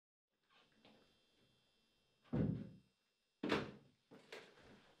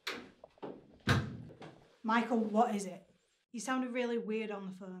Michael, what is it? You sounded really weird on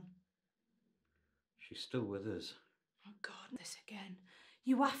the phone. She's still with us. Oh God, this again.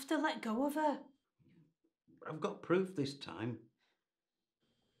 You have to let go of her. I've got proof this time.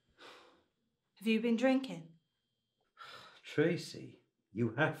 Have you been drinking? Tracy,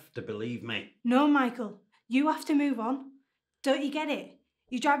 you have to believe me. No, Michael. You have to move on. Don't you get it?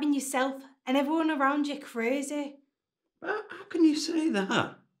 You're driving yourself and everyone around you crazy. How can you say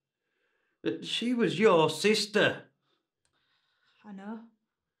that? She was your sister. I know.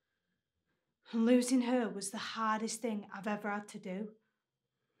 And losing her was the hardest thing I've ever had to do.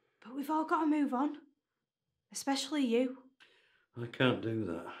 But we've all got to move on. Especially you. I can't do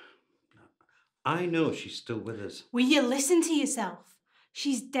that. I know she's still with us. Will you listen to yourself?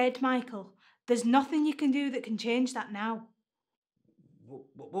 She's dead, Michael. There's nothing you can do that can change that now.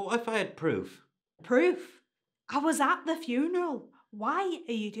 What if I had proof? Proof? I was at the funeral. Why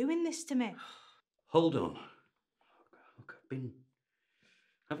are you doing this to me? Hold on. Look, I've been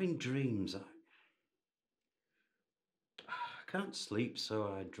having dreams. I can't sleep, so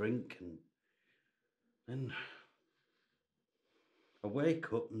I drink, and then I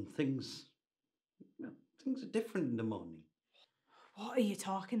wake up and things are different in the morning. What are you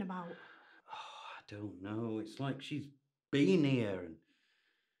talking about? Oh, I don't know. It's like she's been here, and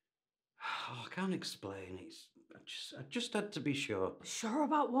I can't explain. I just had to be sure. Sure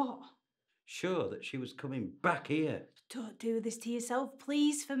about what? Sure that she was coming back here. Don't do this to yourself,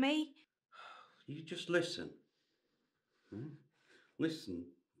 please, for me. You just listen. Listen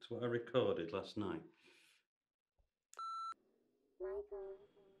to what I recorded last night.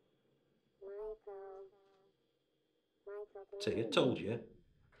 See, I told you.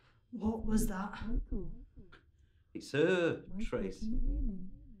 What was that? It's her, Trace.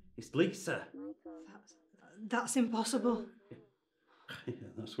 It's Lisa. That's impossible. Yeah,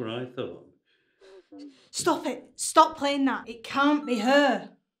 that's what I thought. Stop it. Stop playing that. It can't be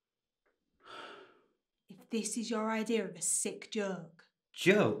her. If this is your idea of a sick joke.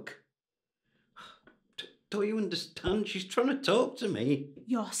 Joke? Don't you understand? She's trying to talk to me.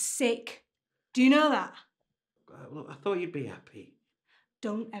 You're sick. Do you know that? Look, I thought you'd be happy.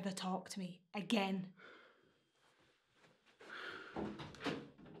 Don't ever talk to me again.